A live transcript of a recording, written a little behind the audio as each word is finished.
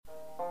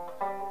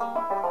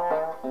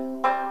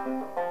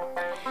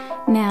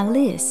Now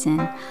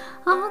listen,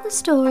 all the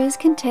stories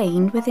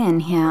contained within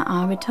here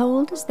are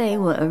retold as they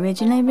were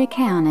originally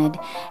recounted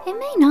and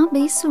may not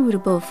be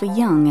suitable for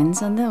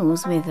young'uns or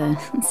those with a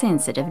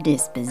sensitive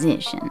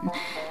disposition.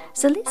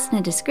 So listener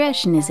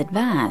discretion is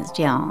advised,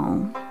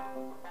 y'all.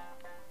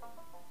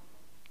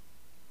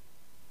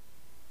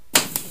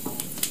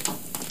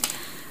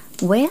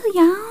 Well,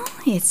 y'all,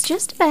 it's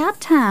just about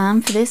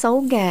time for this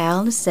old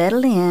gal to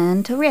settle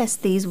in to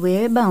rest these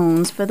weary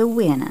bones for the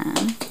winter.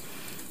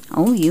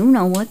 Oh, you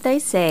know what they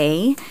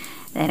say.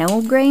 That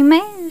old gray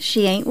mare,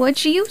 she ain't what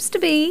she used to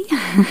be.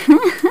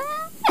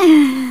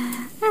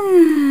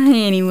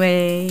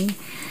 Anyway,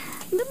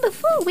 but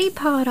before we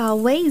part our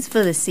ways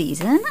for the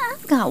season,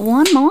 I've got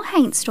one more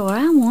haint story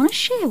I want to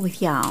share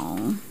with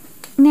y'all.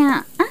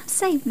 Now, I've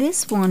saved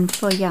this one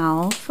for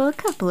y'all for a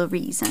couple of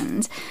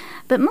reasons,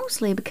 but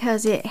mostly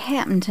because it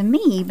happened to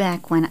me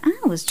back when I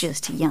was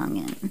just a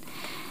young'un.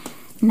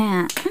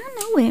 Now, I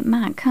know it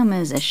might come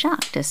as a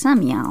shock to some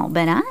of y'all,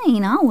 but I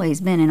ain't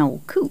always been an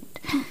old coot.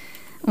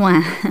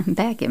 Why,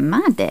 back in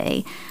my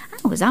day,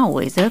 I was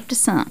always up to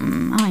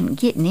something. I'm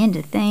getting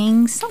into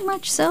things, so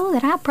much so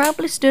that I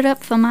probably stood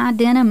up for my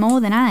dinner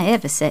more than I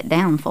ever sat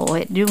down for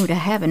it, due to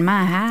having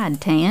my hide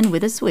tanned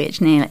with a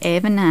switch nail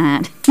every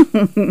night.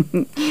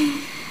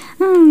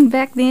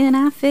 Back then,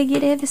 I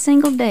figured every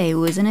single day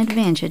was an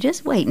adventure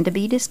just waiting to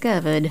be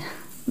discovered.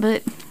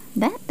 But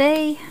that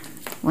day,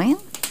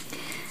 well,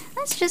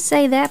 let's just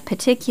say that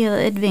particular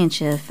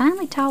adventure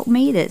finally taught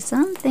me that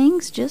some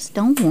things just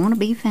don't want to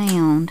be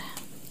found.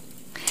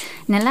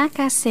 Now, like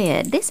I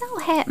said, this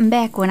all happened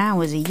back when I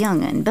was a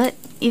young'un, but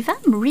if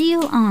I'm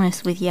real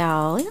honest with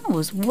y'all, I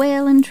was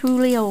well and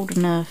truly old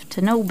enough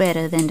to know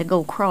better than to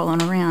go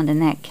crawling around in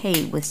that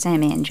cave with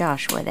Sammy and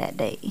Joshua that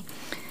day.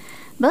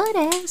 But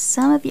as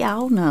some of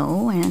y'all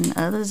know, and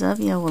others of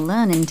you will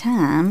learn in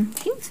time,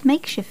 youth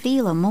makes you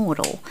feel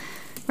immortal,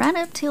 right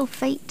up till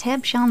fate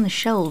taps you on the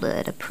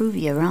shoulder to prove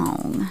you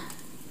wrong.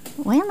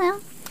 Well now,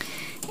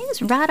 it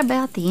was right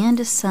about the end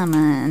of summer,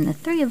 and the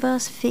three of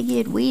us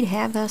figured we'd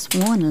have us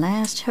one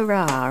last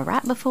hurrah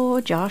right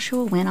before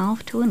Joshua went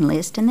off to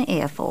enlist in the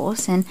Air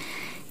Force, and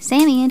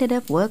Sammy ended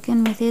up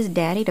working with his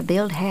daddy to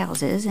build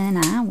houses, and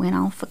I went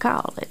off for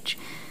college.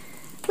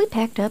 We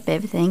packed up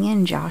everything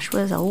in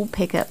Joshua's old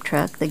pickup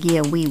truck, the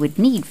gear we would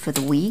need for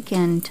the week,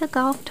 and took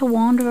off to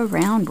wander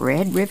around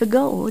Red River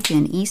Gorge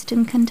in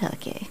eastern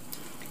Kentucky.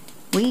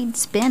 We'd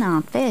spent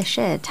our fair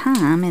share of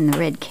time in the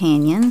Red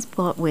Canyons,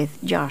 but with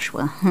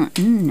Joshua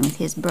hunting with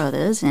his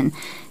brothers, and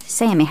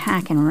Sammy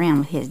hiking around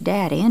with his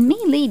daddy, and me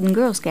leading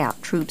Girl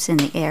Scout troops in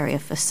the area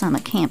for summer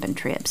camping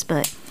trips.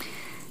 But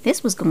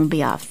this was going to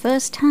be our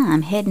first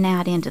time heading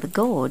out into the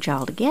gorge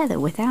all together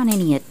without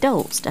any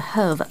adults to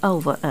hover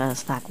over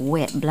us like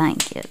wet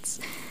blankets.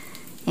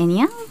 And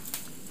y'all,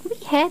 we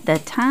had the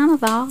time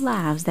of our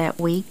lives that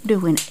week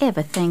doing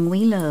everything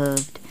we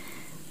loved.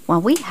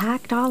 Well, we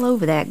hiked all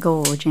over that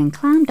gorge and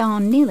climbed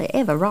on nearly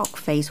every rock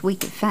face we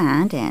could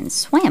find and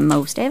swam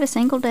most every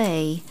single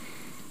day.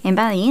 And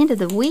by the end of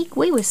the week,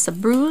 we was so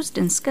bruised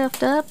and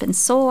scuffed up and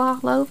sore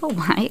all over,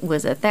 why, it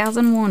was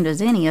 1,000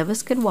 wonders any of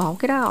us could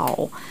walk at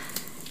all.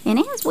 And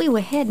as we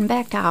were heading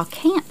back to our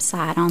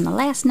campsite on the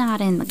last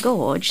night in the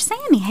gorge,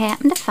 Sammy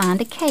happened to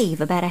find a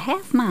cave about a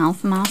half-mile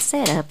from our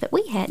setup that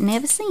we hadn't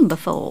ever seen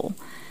before.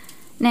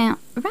 Now,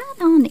 right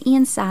on the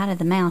inside of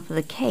the mouth of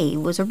the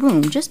cave was a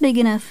room just big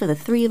enough for the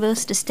three of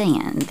us to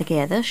stand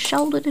together,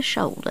 shoulder to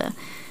shoulder.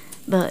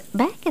 But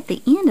back at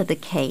the end of the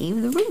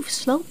cave, the roof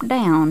sloped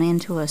down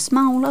into a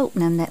small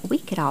opening that we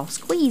could all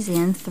squeeze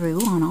in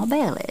through on our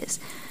bellies.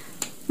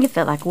 It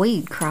felt like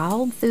we'd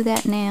crawled through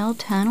that narrow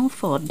tunnel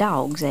for a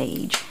dog's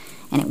age,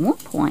 and at one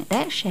point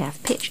that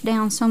shaft pitched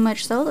down so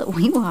much so that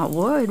we were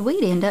worried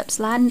we'd end up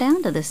sliding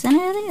down to the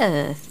center of the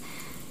earth.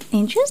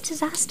 And just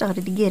as I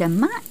started to get a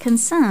mite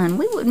concerned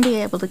we wouldn't be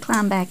able to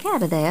climb back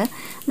out of there,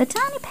 the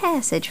tiny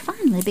passage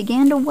finally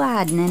began to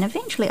widen and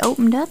eventually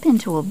opened up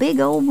into a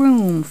big old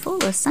room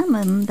full of some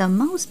of the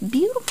most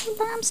beautiful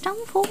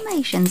limestone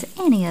formations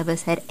any of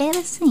us had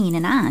ever seen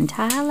in our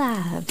entire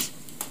lives.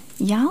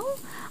 Y'all,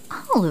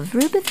 all of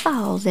Ruby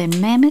Falls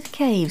and Mammoth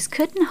Caves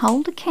couldn't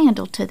hold a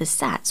candle to the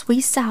sights we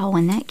saw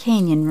in that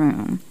canyon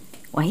room.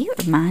 Why,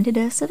 it reminded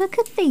us of a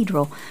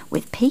cathedral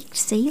with peaked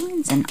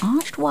ceilings and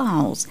arched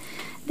walls.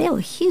 There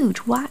were huge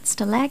white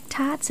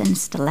stalactites and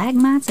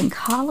stalagmites and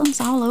columns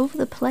all over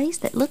the place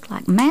that looked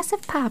like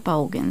massive pipe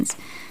organs.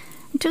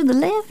 To the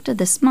left of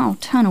the small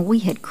tunnel we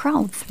had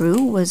crawled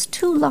through was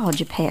two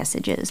larger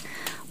passages,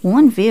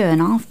 one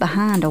veering off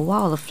behind a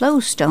wall of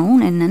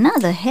flowstone and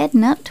another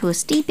heading up to a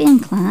steep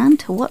incline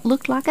to what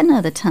looked like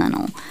another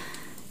tunnel.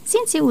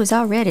 Since it was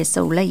already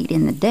so late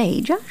in the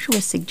day,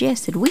 Joshua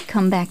suggested we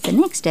come back the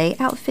next day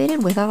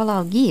outfitted with all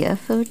our gear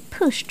for a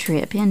push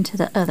trip into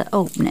the other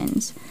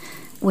openings.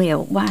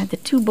 Well, while the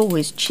two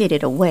boys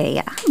chitted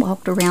away, I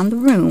walked around the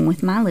room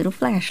with my little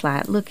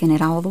flashlight looking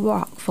at all the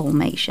rock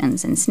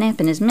formations and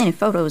snapping as many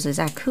photos as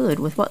I could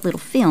with what little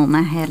film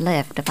I had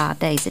left of our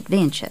day's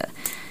adventure.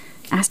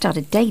 I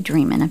started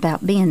daydreaming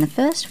about being the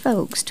first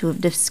folks to have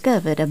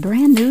discovered a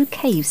brand new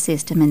cave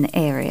system in the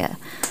area,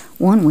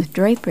 one with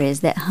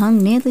draperies that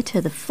hung nearly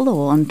to the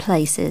floor in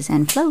places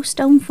and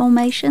flowstone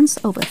formations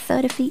over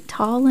 30 feet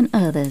tall in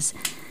others.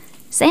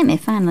 Sammy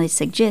finally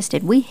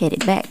suggested we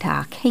headed back to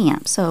our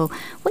camp, so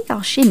we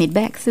all shimmied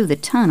back through the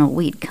tunnel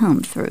we'd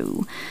come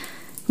through.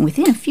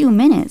 Within a few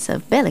minutes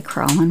of belly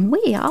crawling,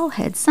 we all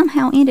had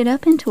somehow ended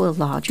up into a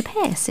larger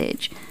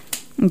passage.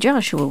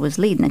 Joshua was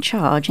leading the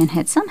charge and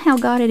had somehow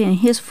got it in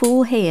his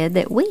full head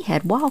that we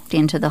had walked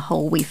into the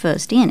hole we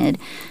first entered,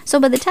 so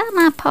by the time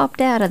I popped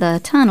out of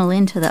the tunnel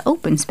into the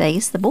open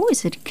space, the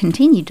boys had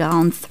continued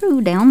on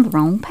through down the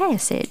wrong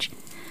passage.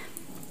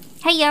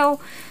 "Hey,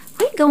 y'all,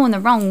 we're going the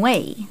wrong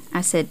way,"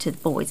 I said to the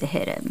boys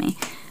ahead of me.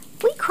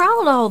 "We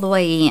crawled all the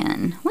way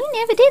in. We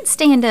never did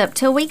stand up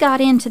till we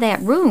got into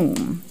that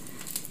room."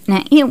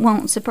 Now, it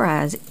won't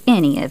surprise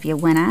any of you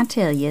when I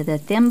tell you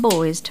that them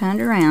boys turned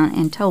around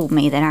and told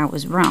me that I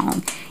was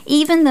wrong,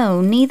 even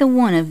though neither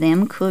one of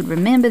them could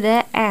remember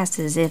their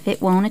asses if it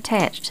won't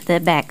attached to their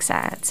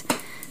backsides.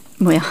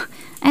 Well,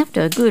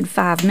 after a good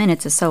 5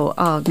 minutes or so of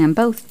arguing,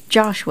 both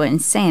Joshua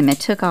and Sammy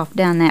took off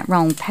down that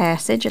wrong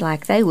passage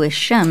like they was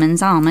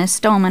Sherman's army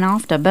storming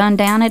off to burn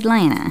down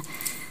Atlanta.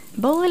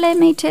 Boy, let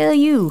me tell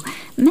you,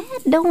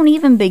 Matt don't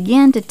even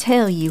begin to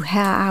tell you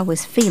how I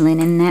was feeling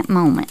in that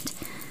moment.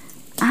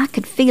 I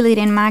could feel it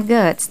in my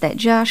guts that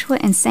Joshua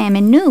and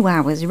Sammy knew I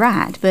was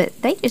right, but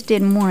they just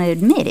didn't want to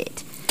admit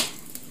it.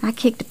 I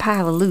kicked a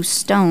pile of loose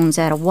stones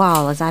at a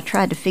wall as I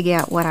tried to figure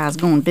out what I was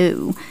going to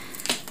do.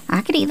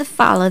 I could either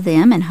follow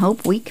them and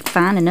hope we could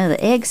find another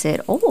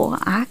exit, or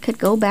I could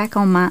go back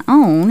on my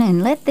own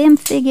and let them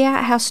figure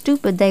out how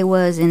stupid they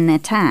was in their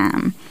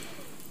time.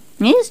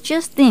 It was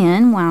just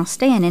then, while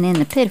standing in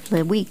the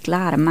pitifully weak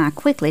light of my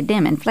quickly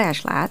dimming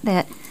flashlight,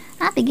 that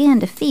I began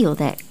to feel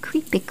that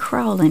creepy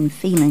crawling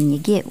feeling you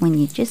get when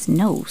you just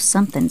know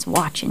something's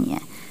watching you.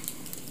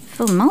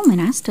 For a moment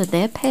I stood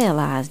there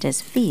paralyzed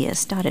as fear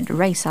started to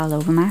race all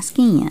over my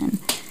skin.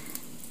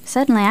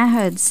 Suddenly I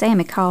heard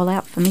Sammy call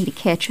out for me to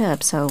catch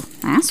up, so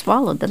I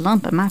swallowed the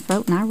lump in my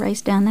throat and I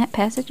raced down that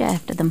passage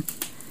after them.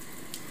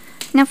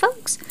 Now,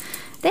 folks,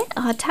 there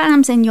are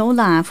times in your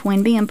life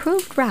when being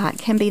proved right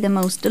can be the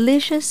most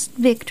delicious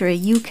victory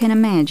you can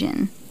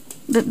imagine.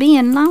 But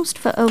being lost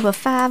for over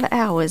 5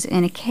 hours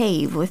in a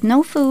cave with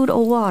no food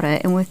or water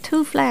and with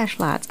 2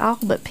 flashlights all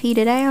but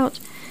petered out,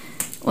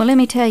 well, let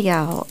me tell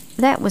y'all,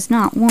 that was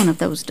not one of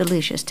those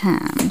delicious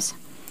times.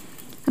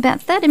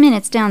 About 30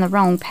 minutes down the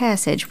wrong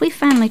passage, we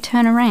finally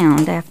turned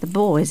around after the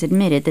boys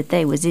admitted that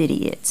they was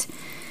idiots.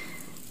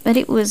 But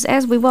it was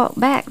as we walked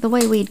back the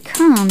way we'd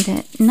come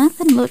that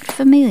nothing looked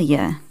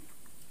familiar.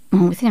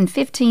 Within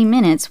 15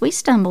 minutes, we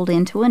stumbled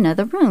into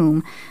another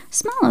room,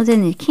 smaller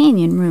than the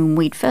canyon room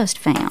we'd first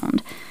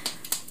found.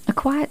 A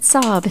quiet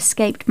sob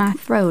escaped my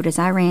throat as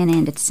I ran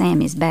into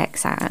Sammy's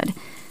backside.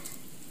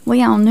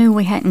 We all knew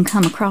we hadn't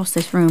come across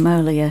this room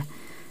earlier.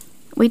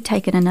 We'd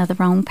taken another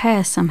wrong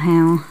path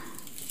somehow.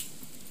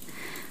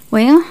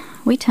 Well,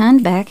 we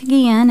turned back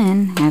again,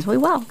 and as we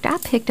walked, I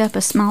picked up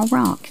a small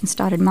rock and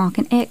started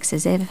marking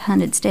X's every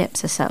 100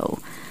 steps or so.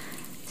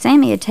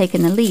 Sammy had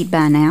taken the lead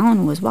by now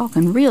and was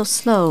walking real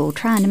slow,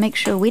 trying to make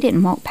sure we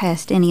didn't walk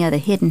past any other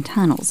hidden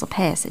tunnels or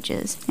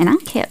passages, and I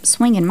kept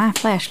swinging my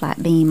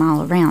flashlight beam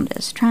all around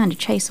us, trying to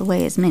chase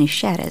away as many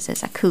shadows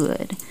as I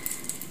could.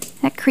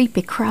 That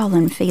creepy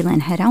crawling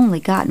feeling had only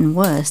gotten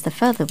worse the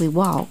further we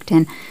walked,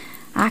 and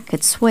I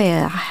could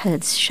swear I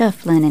heard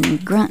shuffling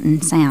and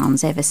grunting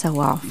sounds every so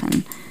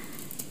often.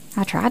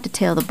 I tried to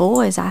tell the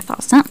boys I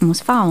thought something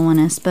was following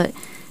us, but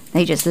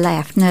they just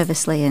laughed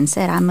nervously and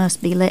said I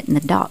must be letting the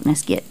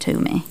darkness get to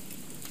me.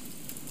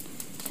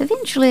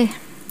 Eventually,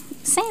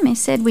 Sammy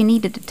said we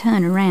needed to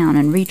turn around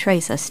and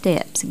retrace our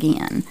steps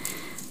again,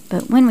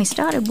 but when we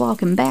started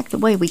walking back the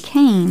way we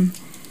came,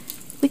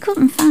 we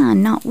couldn't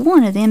find not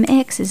one of them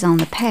X's on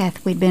the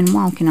path we'd been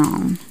walking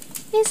on.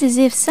 It's as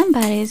if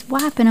somebody's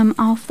wiping them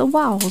off the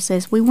walls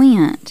as we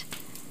went.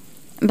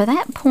 By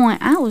that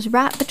point, I was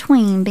right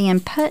between being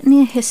put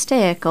near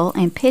hysterical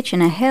and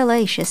pitching a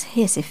hellacious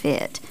hissy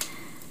fit.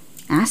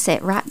 I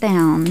sat right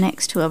down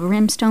next to a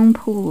brimstone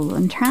pool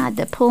and tried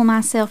to pull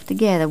myself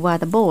together while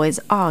the boys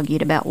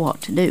argued about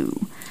what to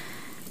do.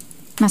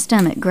 My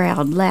stomach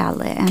growled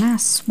loudly, and I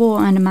swore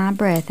under my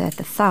breath at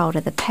the thought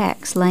of the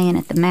packs laying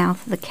at the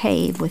mouth of the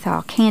cave with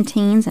our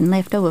canteens and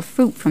leftover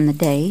fruit from the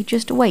day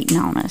just waiting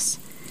on us.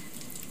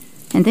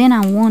 And then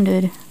I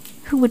wondered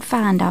who would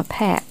find our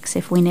packs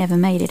if we never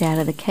made it out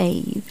of the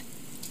cave.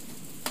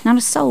 Not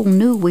a soul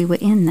knew we were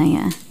in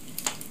there.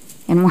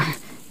 And why,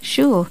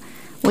 sure,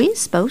 we was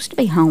supposed to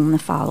be home the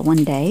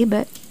following day,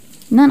 but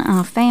none of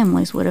our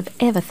families would have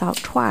ever thought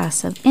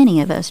twice of any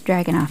of us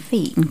dragging our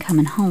feet and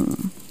coming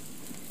home.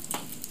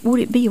 Would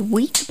it be a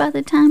week by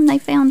the time they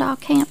found our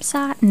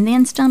campsite and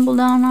then stumbled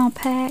on our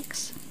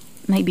packs?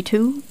 Maybe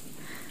 2?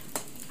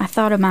 I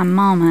thought of my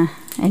mama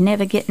and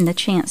never getting the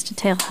chance to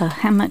tell her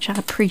how much I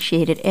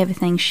appreciated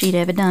everything she'd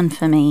ever done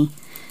for me.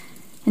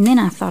 And then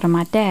I thought of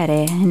my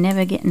daddy and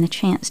never getting the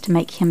chance to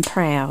make him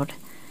proud.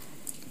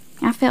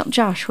 I felt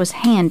Joshua's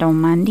hand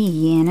on my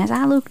knee, and as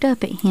I looked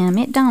up at him,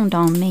 it dawned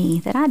on me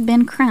that I'd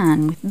been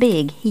crying with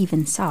big,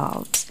 heaving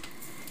sobs.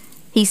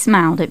 He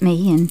smiled at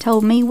me and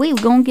told me we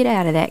were going to get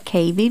out of that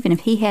cave even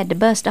if he had to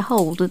bust a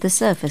hole to the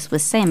surface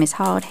with Sammy's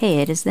hard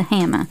head as the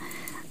hammer.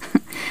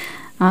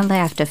 Our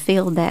laughter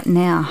filled that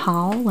narrow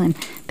hall and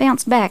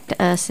bounced back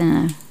to us in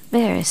a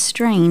very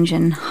strange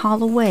and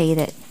hollow way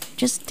that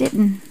just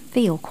didn't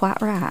feel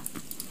quite right.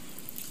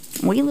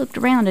 We looked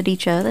around at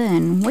each other,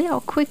 and we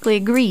all quickly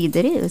agreed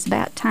that it was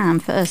about time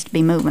for us to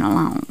be moving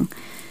along.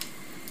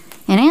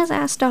 And as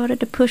I started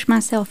to push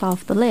myself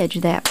off the ledge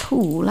of that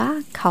pool,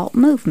 I caught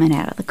movement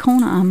out of the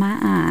corner of my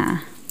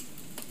eye.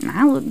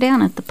 I looked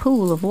down at the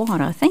pool of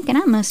water, thinking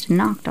I must have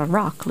knocked a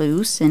rock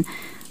loose, and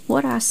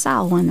what I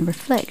saw in the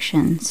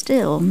reflection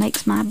still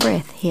makes my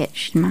breath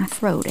hitch in my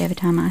throat every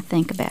time I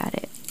think about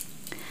it.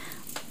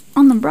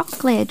 On the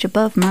rock ledge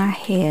above my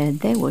head,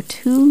 there were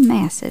two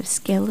massive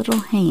skeletal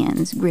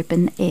hands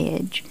gripping the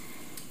edge,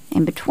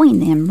 and between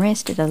them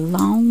rested a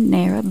long,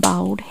 narrow,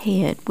 bald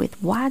head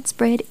with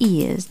widespread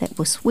ears that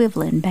were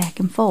swiveling back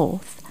and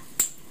forth.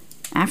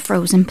 I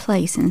froze in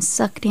place and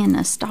sucked in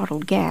a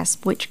startled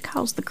gasp, which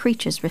caused the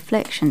creature's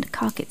reflection to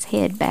cock its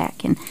head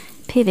back and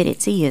pivot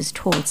its ears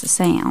towards the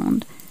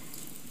sound.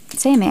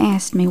 Sammy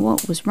asked me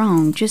what was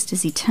wrong just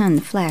as he turned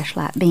the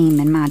flashlight beam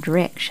in my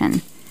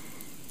direction.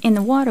 In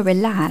the watery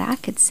light, I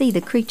could see the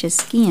creature's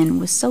skin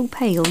was so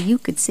pale you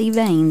could see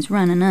veins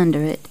running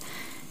under it.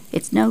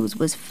 Its nose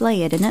was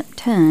flared and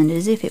upturned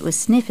as if it was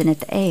sniffing at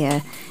the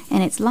air,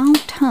 and its long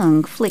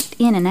tongue flicked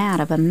in and out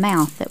of a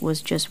mouth that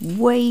was just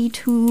way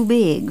too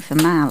big for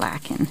my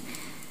liking.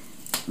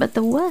 But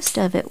the worst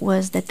of it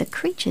was that the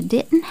creature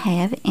didn't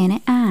have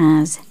any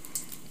eyes.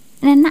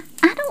 And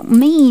I don't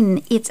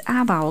mean its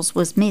eyeballs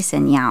was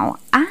missing, y'all.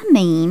 I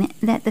mean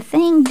that the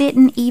thing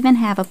didn't even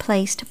have a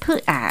place to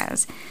put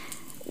eyes.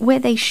 Where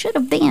they should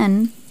have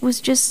been was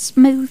just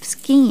smooth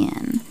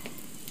skin.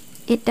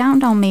 It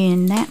dawned on me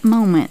in that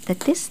moment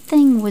that this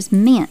thing was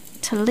meant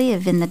to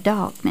live in the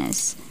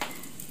darkness,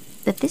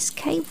 that this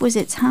cave was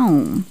its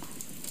home,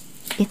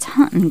 its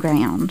hunting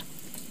ground,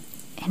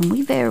 and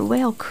we very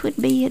well could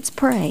be its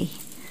prey.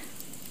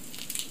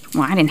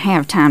 Well, I didn't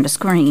have time to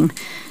scream.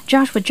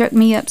 Joshua jerked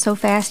me up so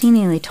fast he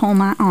nearly tore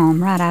my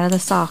arm right out of the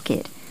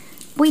socket.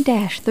 We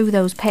dashed through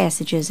those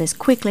passages as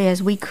quickly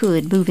as we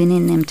could, moving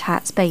in them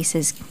tight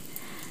spaces.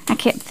 I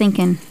kept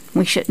thinking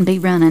we shouldn't be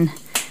running.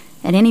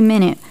 At any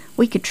minute,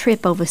 we could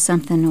trip over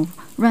something or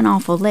run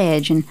off a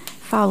ledge and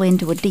fall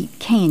into a deep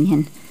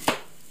canyon.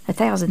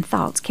 1,000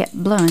 thoughts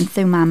kept blowing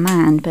through my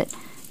mind, but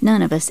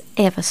none of us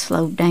ever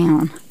slowed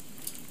down.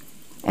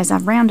 As I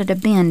rounded a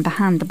bend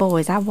behind the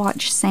boys, I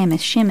watched Sammy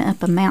shimmy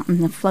up a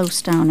mountain of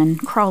flowstone and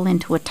crawl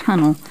into a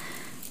tunnel.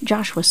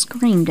 Joshua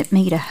screamed at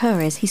me to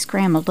hurry as he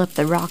scrambled up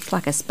the rocks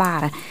like a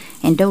spider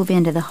and dove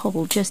into the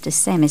hole just as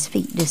Sammy's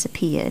feet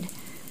disappeared.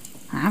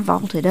 I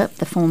vaulted up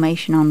the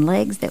formation on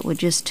legs that were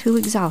just too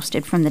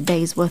exhausted from the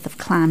day's worth of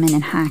climbing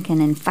and hiking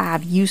and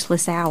 5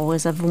 useless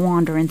hours of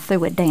wandering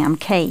through a damn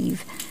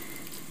cave.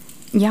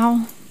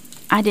 Y'all,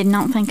 I did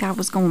not think I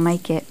was going to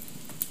make it.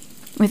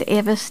 With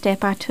every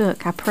step I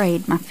took, I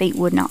prayed my feet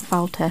would not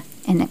falter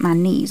and that my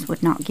knees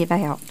would not give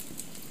out.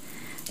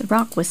 The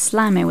rock was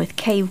slimy with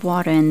cave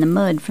water and the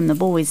mud from the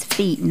boys'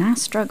 feet, and I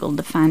struggled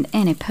to find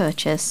any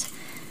purchase.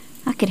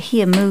 I could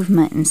hear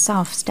movement and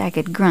soft,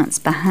 staggered grunts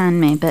behind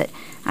me, but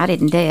I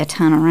didn't dare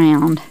turn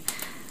around.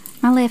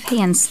 My left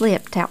hand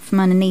slipped out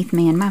from underneath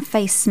me, and my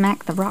face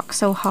smacked the rock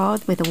so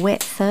hard with a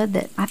wet thud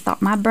that I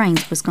thought my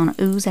brains was going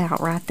to ooze out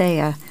right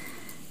there.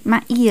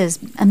 My ears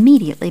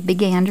immediately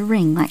began to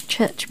ring like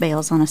church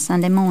bells on a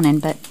Sunday morning,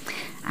 but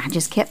I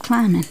just kept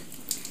climbing.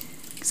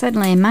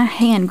 Suddenly, my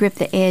hand gripped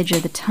the edge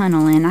of the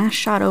tunnel, and I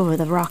shot over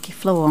the rocky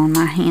floor on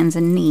my hands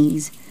and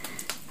knees.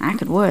 I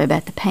could worry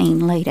about the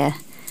pain later.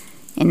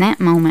 In that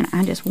moment,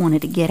 I just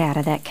wanted to get out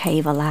of that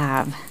cave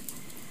alive.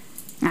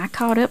 I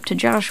caught up to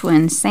Joshua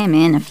and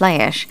Sammy in a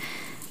flash.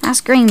 I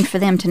screamed for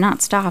them to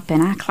not stop,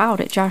 and I clawed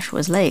at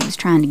Joshua's legs,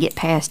 trying to get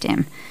past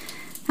him.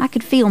 I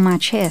could feel my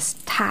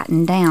chest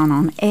tighten down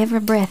on every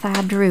breath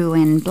I drew,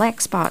 and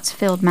black spots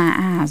filled my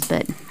eyes,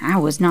 but I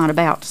was not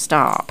about to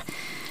stop.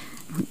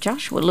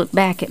 Joshua looked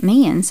back at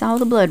me and saw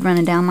the blood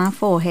running down my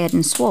forehead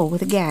and swore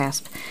with a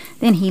gasp.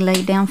 Then he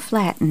laid down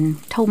flat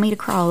and told me to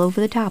crawl over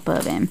the top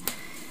of him.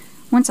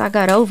 Once I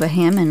got over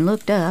him and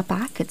looked up,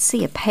 I could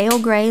see a pale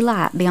gray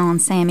light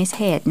beyond Sammy's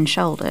head and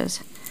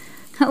shoulders.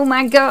 "Oh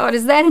my God,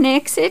 is that an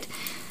exit?"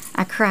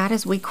 I cried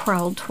as we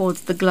crawled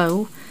towards the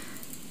glow.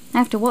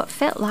 After what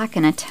felt like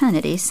an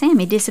eternity,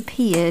 Sammy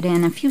disappeared,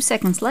 and a few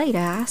seconds later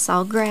I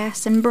saw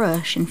grass and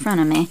brush in front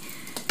of me.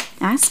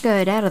 I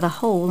scurried out of the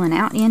hole and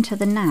out into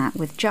the night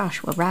with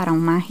Joshua right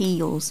on my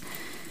heels.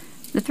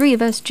 The 3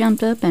 of us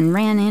jumped up and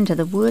ran into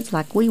the woods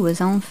like we was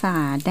on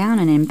fire, down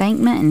an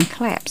embankment and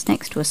collapsed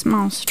next to a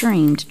small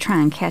stream to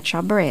try and catch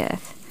our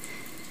breath.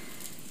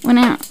 Well,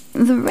 now,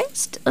 the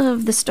rest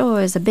of the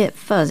story is a bit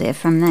fuzzy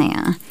from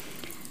there.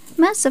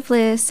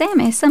 Mercifully,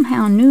 Sammy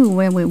somehow knew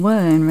where we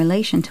were in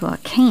relation to our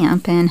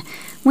camp and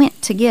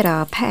went to get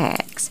our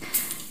packs.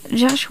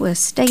 Joshua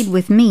stayed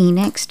with me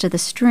next to the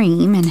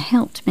stream and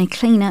helped me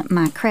clean up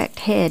my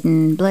cracked head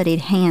and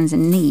bloodied hands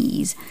and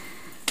knees.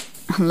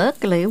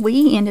 Luckily,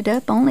 we ended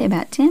up only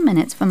about 10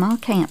 minutes from our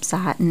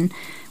campsite, and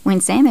when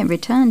Sammy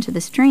returned to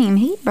the stream,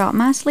 he brought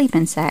my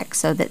sleeping sack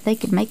so that they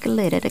could make a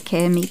litter to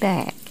carry me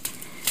back.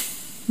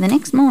 The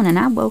next morning,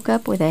 I woke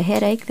up with a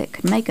headache that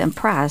could make a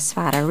prize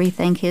fighter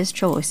rethink his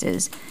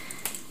choices.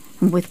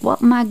 With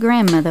what my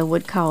grandmother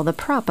would call the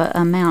proper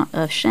amount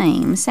of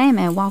shame,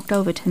 Sammy walked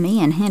over to me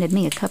and handed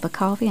me a cup of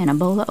coffee and a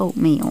bowl of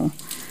oatmeal.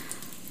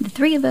 The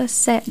three of us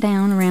sat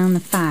down around the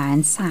fire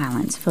in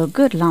silence for a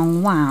good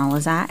long while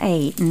as I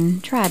ate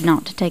and tried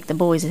not to take the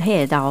boys'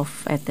 heads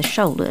off at the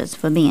shoulders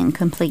for being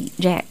complete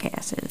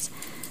jackasses.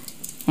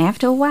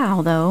 After a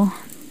while, though,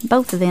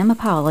 both of them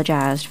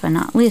apologized for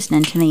not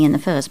listening to me in the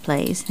first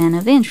place, and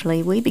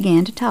eventually we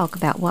began to talk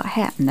about what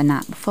happened the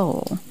night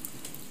before.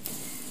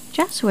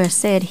 Joshua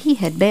said he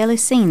had barely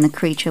seen the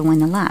creature when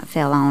the light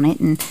fell on it,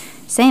 and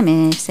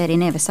Sammy said he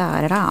never saw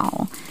it at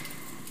all.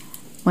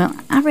 Well,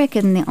 I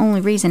reckon the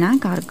only reason I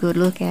got a good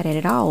look at it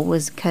at all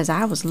was 'cause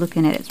I was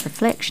looking at its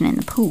reflection in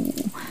the pool.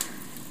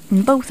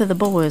 And both of the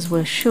boys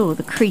were sure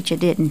the creature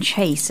didn't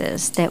chase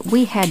us, that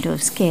we had to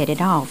have scared it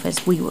off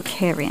as we were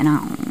carrying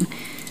on.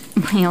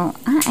 Well,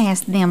 I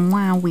asked them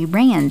why we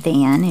ran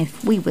then,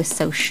 if we was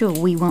so sure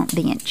we weren't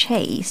being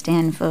chased,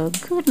 and for a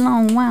good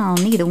long while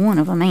neither one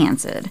of them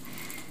answered.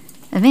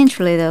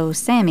 Eventually, though,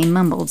 Sammy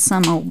mumbled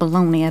some old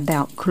baloney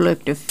about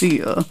collective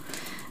fear,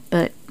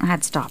 but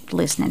I'd stopped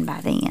listening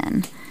by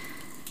then.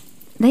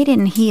 They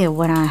didn't hear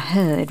what I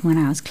heard when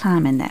I was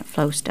climbing that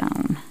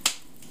flowstone.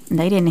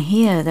 They didn't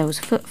hear those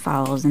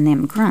footfalls and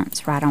them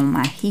grunts right on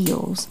my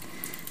heels.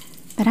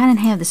 But I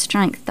didn't have the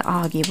strength to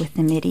argue with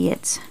them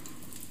idiots.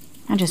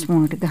 I just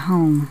wanted to go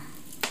home.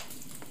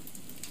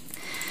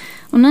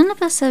 Well, none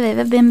of us have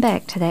ever been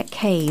back to that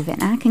cave,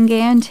 and I can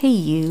guarantee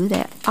you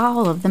that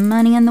all of the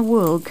money in the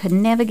world could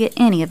never get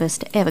any of us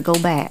to ever go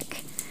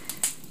back.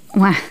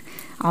 Why,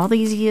 all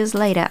these years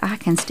later, I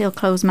can still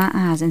close my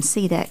eyes and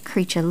see that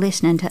creature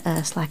listening to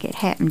us like it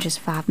happened just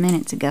 5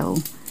 minutes ago.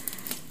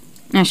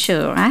 Now,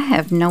 sure, I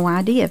have no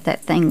idea if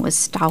that thing was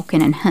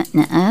stalking and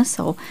hunting at us,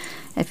 or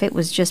if it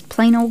was just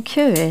plain old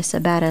curious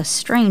about us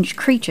strange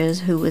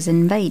creatures who was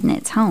invading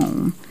its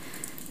home.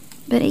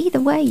 But either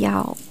way,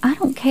 y'all, I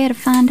don't care to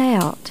find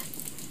out,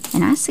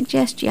 and I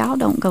suggest y'all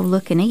don't go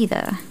looking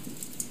either.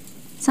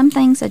 Some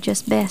things are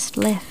just best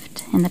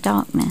left in the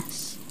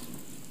darkness.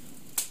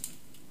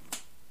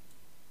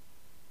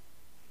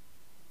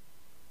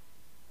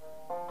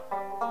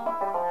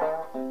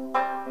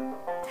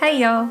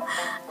 Hey y'all,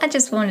 I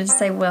just wanted to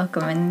say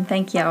welcome and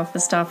thank y'all for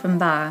stopping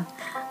by.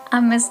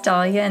 I'm Miss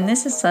Dahlia and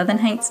this is Southern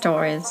Hate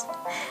Stories.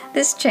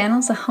 This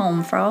channel's a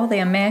home for all the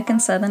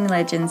American Southern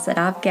legends that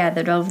I've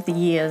gathered over the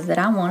years that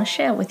I want to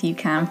share with you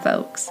kind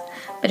folks.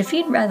 But if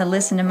you'd rather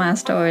listen to my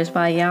stories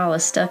while y'all are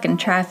stuck in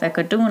traffic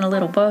or doing a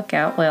little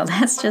workout, well,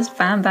 that's just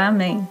fine by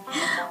me.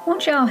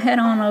 Won't y'all head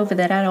on over to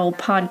that old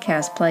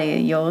podcast player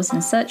of yours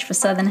and search for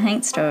Southern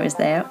Hate Stories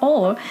there,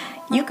 or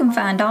you can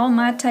find all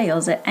my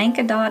tales at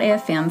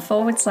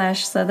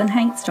anchor.fm/Southern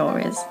Hate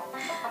Stories.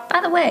 By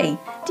the way,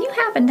 do you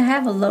happen to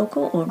have a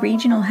local or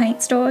regional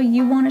hate story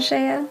you want to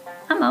share?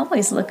 I'm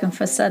always looking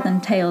for Southern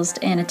tales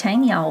to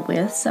entertain y'all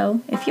with, so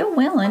if you're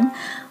willing,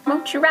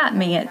 won't you write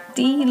me at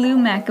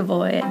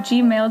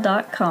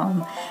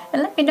dloumcavoy@gmail.com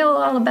and let me know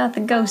all about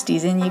the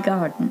ghosties in your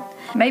garden.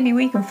 Maybe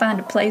we can find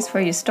a place for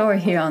your story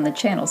here on the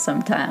channel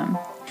sometime.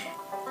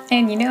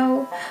 And you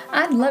know,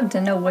 I'd love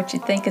to know what you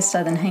think of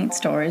Southern Hate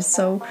Stories,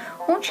 so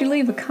won't you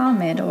leave a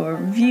comment or a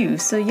review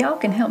so y'all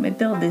can help me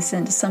build this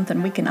into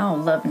something we can all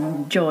love and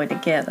enjoy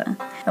together.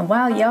 And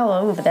while y'all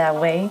are over that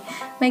way,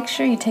 make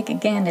sure you take a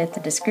gander at the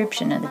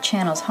description of the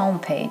channel's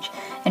homepage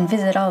and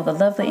visit all the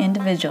lovely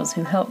individuals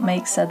who help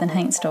make Southern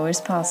Hate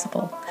Stories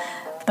possible.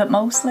 But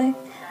mostly,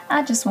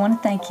 I just want to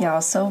thank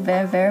y'all so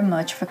very, very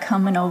much for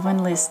coming over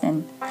and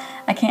listening.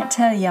 I can't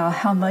tell y'all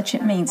how much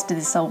it means to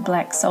this old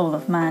black soul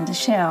of mine to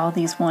share all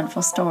these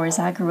wonderful stories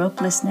I grew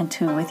up listening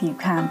to with you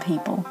kind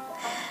people.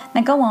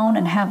 Now go on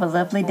and have a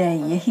lovely day,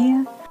 you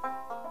hear?